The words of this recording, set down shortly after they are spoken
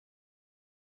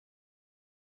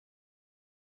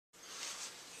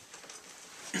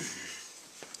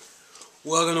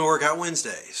Welcome to Workout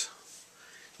Wednesdays.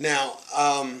 Now,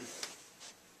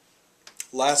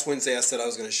 last Wednesday I said I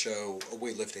was going to show a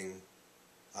weightlifting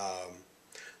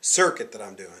circuit that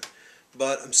I'm doing.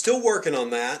 But I'm still working on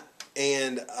that,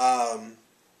 and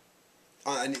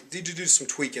I need to do some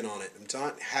tweaking on it. I'm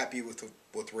not happy with the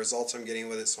results I'm getting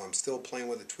with it, so I'm still playing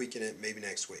with it, tweaking it, maybe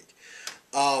next week.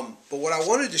 But what I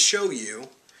wanted to show you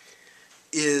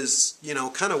is,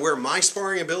 kind of where my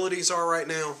sparring abilities are right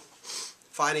now,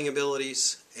 fighting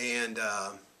abilities, and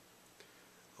I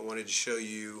wanted to show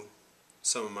you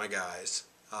some of my guys.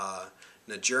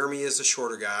 Now Jeremy is a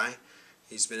shorter guy.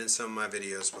 He's been in some of my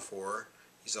videos before.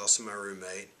 He's also my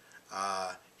roommate.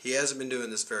 He hasn't been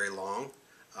doing this very long.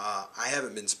 I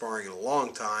haven't been sparring in a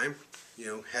long time.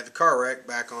 Had the car wreck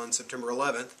back on September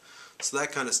 11th, so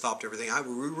that kind of stopped everything.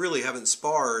 We really haven't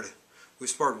sparred. We've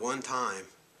sparred one time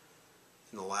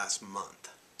in the last month.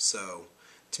 So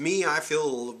to me, I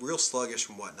feel real sluggish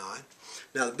and whatnot.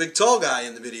 Now, the big tall guy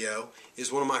in the video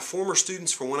is one of my former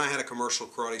students from when I had a commercial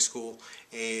karate school,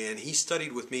 and he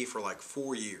studied with me for like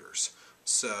 4 years.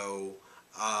 So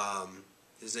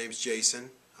his name's Jason.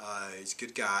 He's a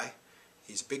good guy.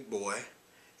 He's a big boy,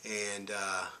 and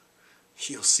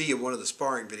you'll see in one of the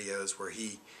sparring videos where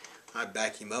I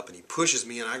back him up and he pushes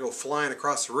me and I go flying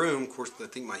across the room. Of course, I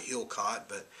think my heel caught,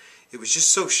 but it was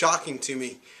just so shocking to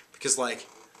me because, like,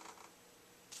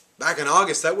 back in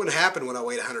August, that wouldn't happen when I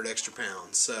weighed 100 extra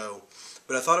pounds. So,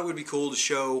 but I thought it would be cool to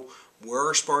show where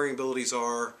our sparring abilities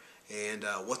are and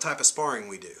what type of sparring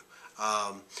we do.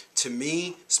 To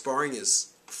me, sparring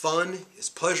is fun, it's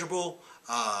pleasurable.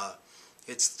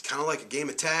 It's kind of like a game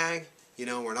of tag.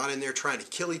 We're not in there trying to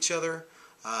kill each other.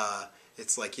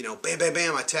 It's like, bam, bam,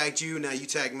 bam, I tagged you, now you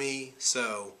tag me.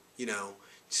 So,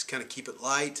 just kind of keep it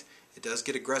light. It does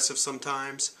get aggressive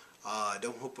sometimes. I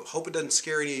don't hope it doesn't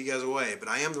scare any of you guys away, but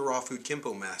I am the Raw Food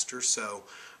Kempo Master, so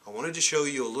I wanted to show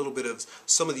you a little bit of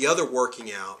some of the other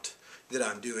working out that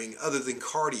I'm doing other than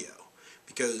cardio,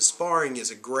 because sparring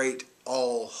is a great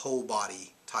whole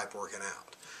body type working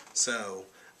out. So,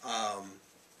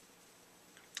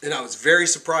 and I was very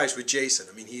surprised with Jason.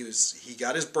 I mean, he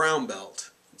got his brown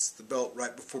belt. It's the belt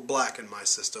right before black in my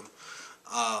system.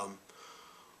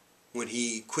 When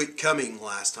he quit coming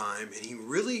last time, and he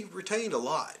really retained a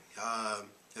lot.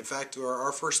 In fact,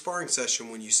 our first sparring session,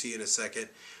 when you see in a second,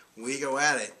 we go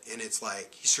at it, and it's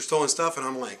like he starts throwing stuff, and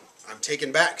I'm like, I'm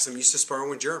taken back because I'm used to sparring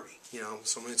with Jeremy.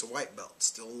 Someone that's a white belt,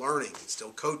 still learning,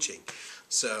 still coaching.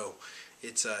 So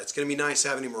it's going to be nice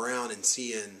having him around and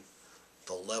seeing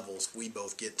the levels we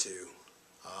both get to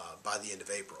by the end of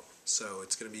April. So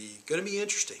it's going to be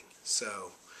interesting.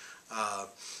 So,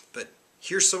 but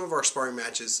here's some of our sparring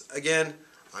matches. Again,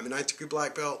 I'm a 9th degree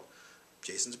black belt.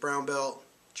 Jason's a brown belt.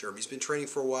 Jeremy's been training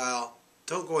for a while.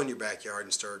 Don't go in your backyard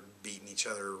and start beating each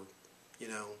other.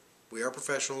 We are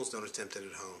professionals. Don't attempt it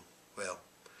at home. Well,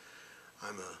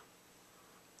 I'm a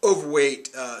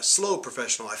overweight, slow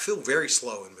professional. I feel very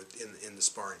slow in the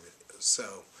sparring videos.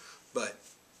 So, but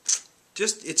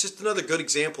it's just another good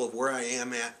example of where I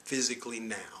am at physically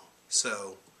now.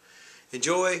 So,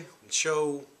 enjoy and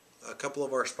show a couple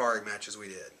of our sparring matches we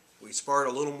did. We sparred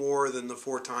a little more than the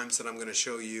 4 times that I'm going to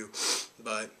show you,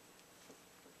 but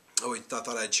I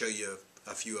thought I'd show you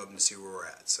a few of them to see where we're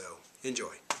at. So,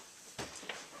 enjoy.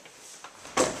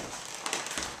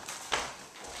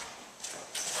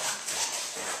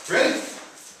 Ready?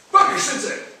 Fuck your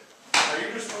sensei! Are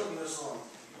you just putting this on?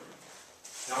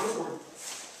 Now I'm recording.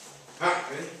 Alright,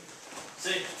 ready?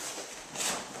 See?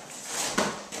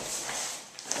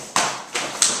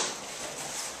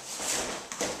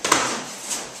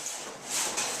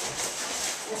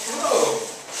 Whoa!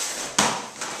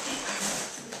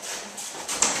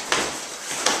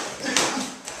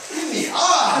 In the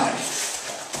eye!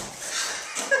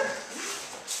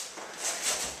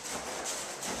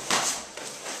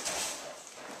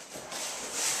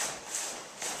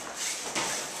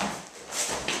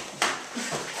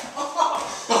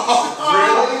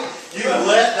 Really? You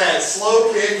let that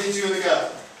slow kid get you in the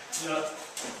gut? Yeah.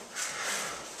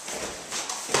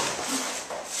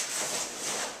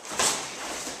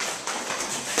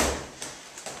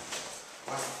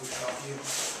 Wow, push off you.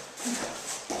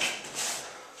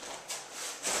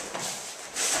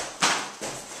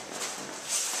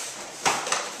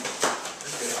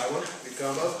 That's good, high one. Good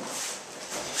combo.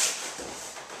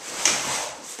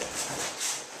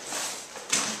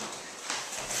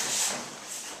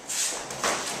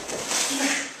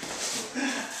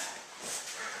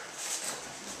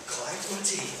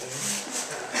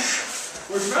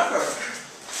 Where's your back?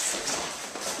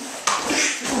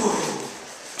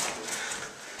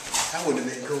 That would have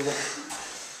been cool.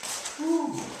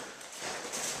 Whew.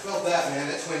 Felt that. that, man.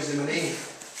 That twing's in my knee.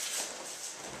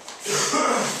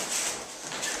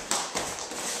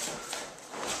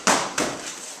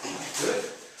 Good.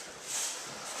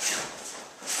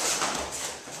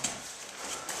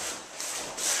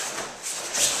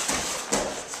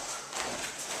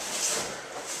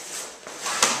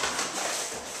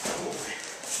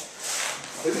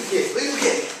 Leave the kick, leave the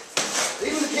kick,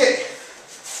 leave the kick.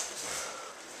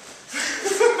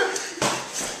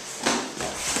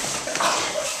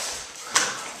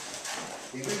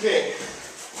 Leave the kick.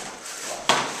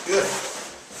 Good.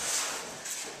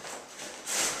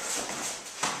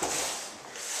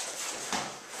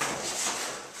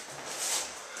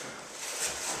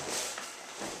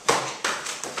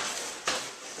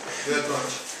 Good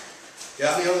punch.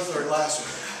 Got me on the third, last one.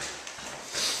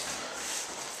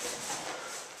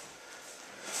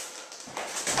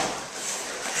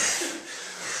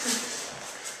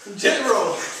 Jet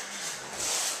roll.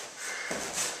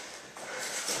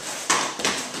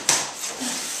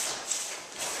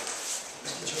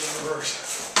 Let's get you in reverse.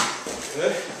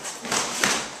 Good.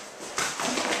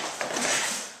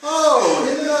 Oh,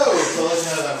 in the nose. So let's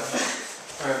have that one.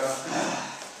 All right, Bob.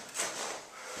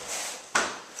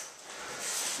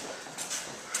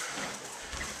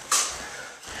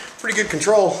 Pretty good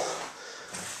control.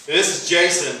 This is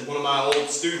Jason, one of my old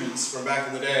students from back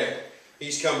in the day.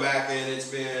 He's come back and it's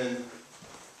been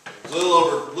a little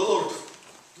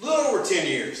over 10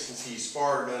 years since he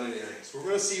sparred or done anything. So we're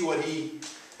going to see what he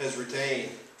has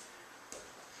retained.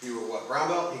 You were what, brown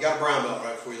belt? He got brown belt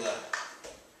right before he left.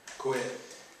 Quit.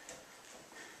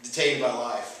 Detained by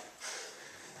life.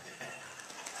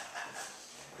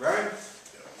 Right?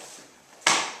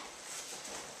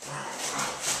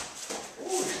 Oh,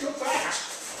 you're still fast.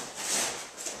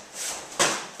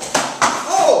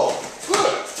 Oh,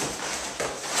 good.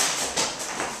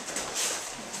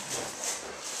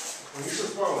 Well, you're so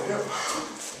far with him.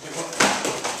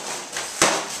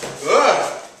 Good.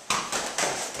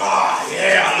 Ah,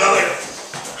 yeah, I love it.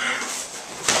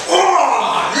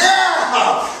 Oh, yeah.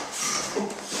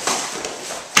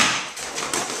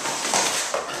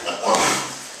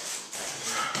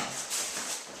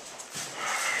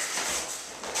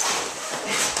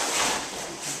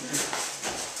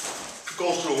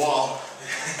 Goes to the wall.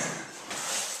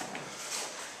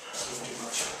 Too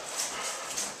much.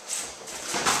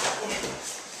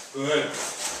 Good.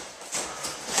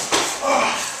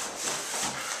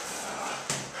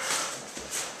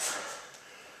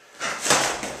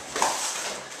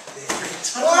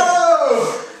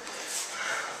 Whoa!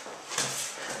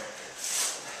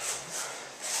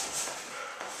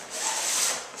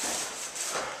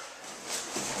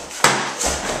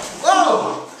 Whoa!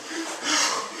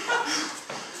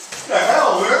 The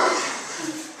hell, man?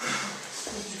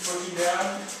 Did you put you down?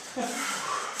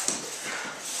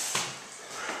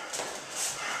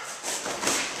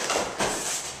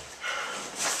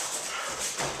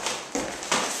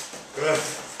 Good.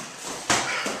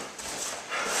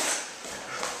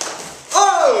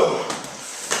 Oh!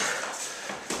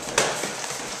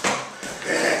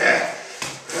 Yeah!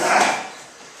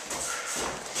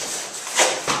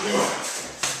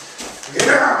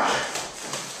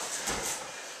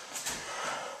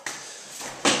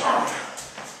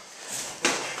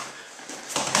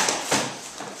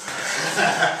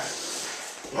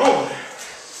 Oh!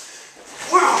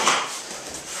 Wow!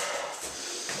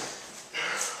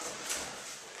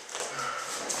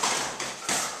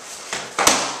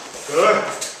 Good.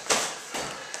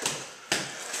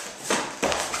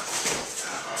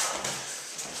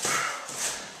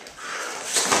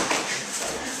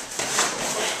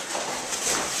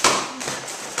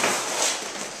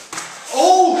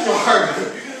 Oh, darn.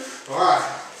 All right.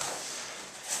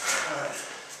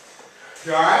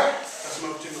 You all right? I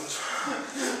smoked too much.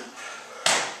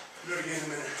 Do it again in a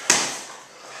minute.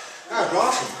 That was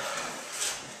awesome.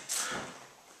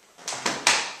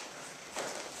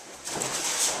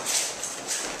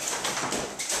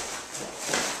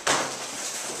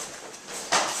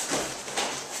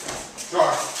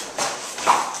 Sorry.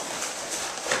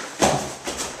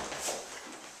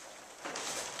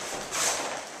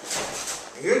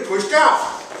 Good, push down.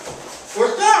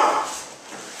 Push down.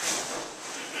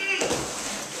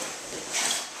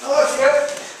 Oh, shit.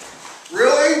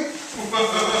 Really?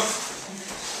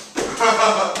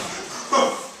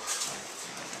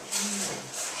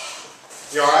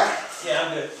 You alright? Yeah,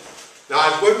 I'm good. Now I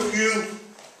was waiting for you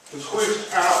to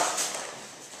squeeze out.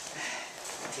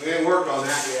 We ain't worked on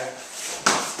that yet.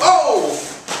 Oh!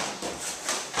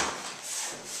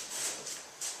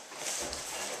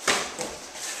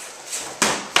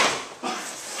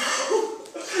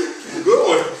 Good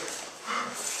one.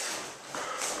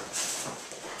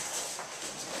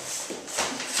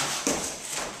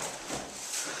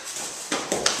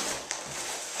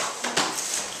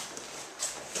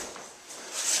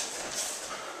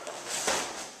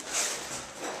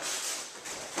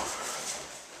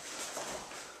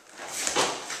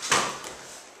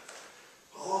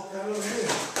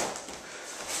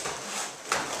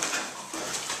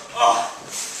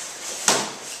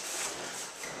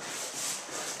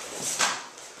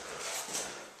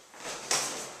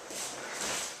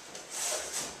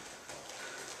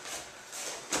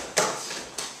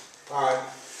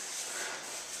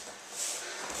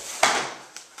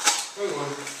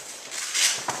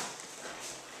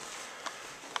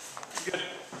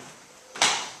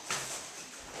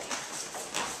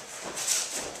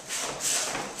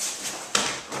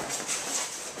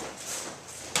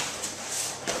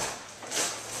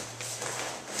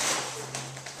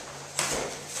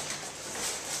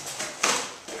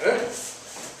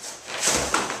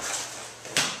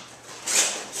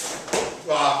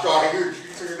 Johnny, here,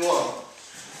 for your glove.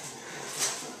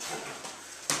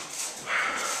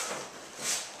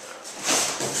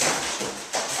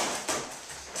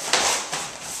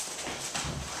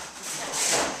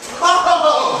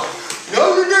 Oh!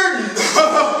 No, you didn't!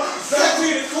 Back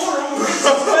me in the corner, I'm gonna hit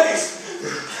some face.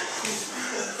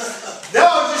 That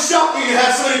was just shocking to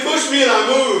have somebody push me and I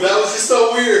moved. That was just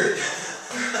so weird.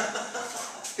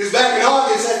 Because back in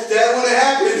August, that wouldn't have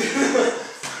happened.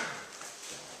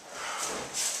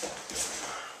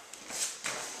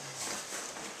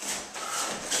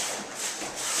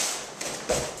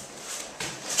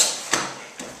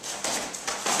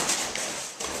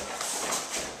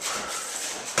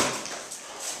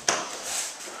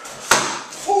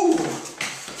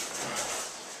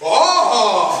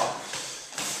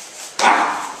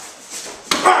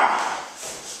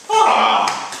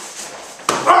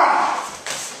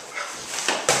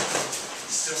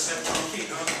 Still set on kick,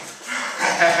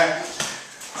 huh?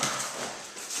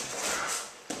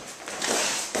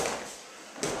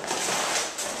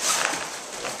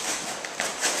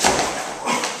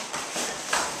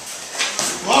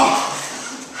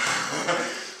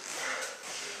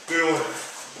 Good one.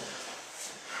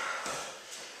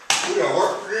 We got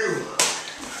work to do.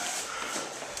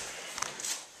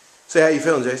 Say, how you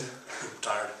feeling, Jason?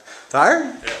 Tired.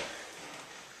 Tired? Yeah.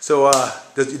 So,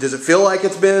 does it feel like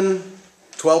it's been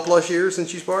 12 plus years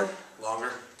since you sparred?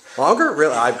 Longer. Longer?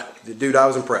 Really? Dude, I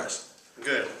was impressed.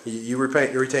 Good. You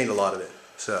retained a lot of it.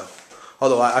 So,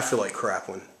 although I feel like crap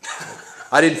when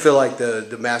I didn't feel like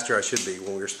the master I should be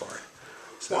when we were sparring.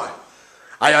 So, Why?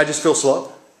 I just feel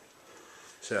slow.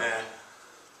 So, Nah,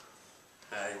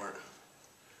 you weren't.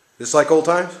 it's like old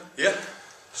times. Yeah.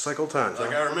 It's like old times.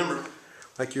 Like Huh? I remember.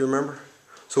 Like you remember.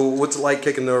 So, what's it like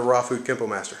kicking the raw food Kempo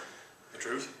master? The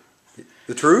truth?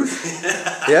 The truth?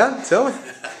 Yeah, tell me.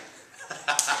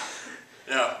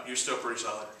 No, you're still pretty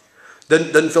solid.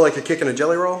 Doesn't feel like you're kicking a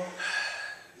jelly roll?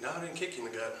 No, I didn't kick you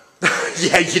in the gut.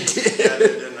 Yeah, you did. Yeah, I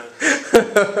did, didn't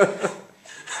I?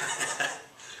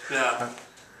 No.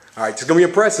 All right, it's gonna be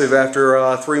impressive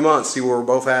after 3 months. See where we're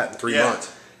both at in 3 Yeah.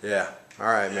 months. Yeah. All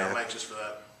right, Yeah, man. I'm anxious for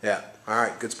that. Yeah. All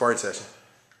right. Good sparring session.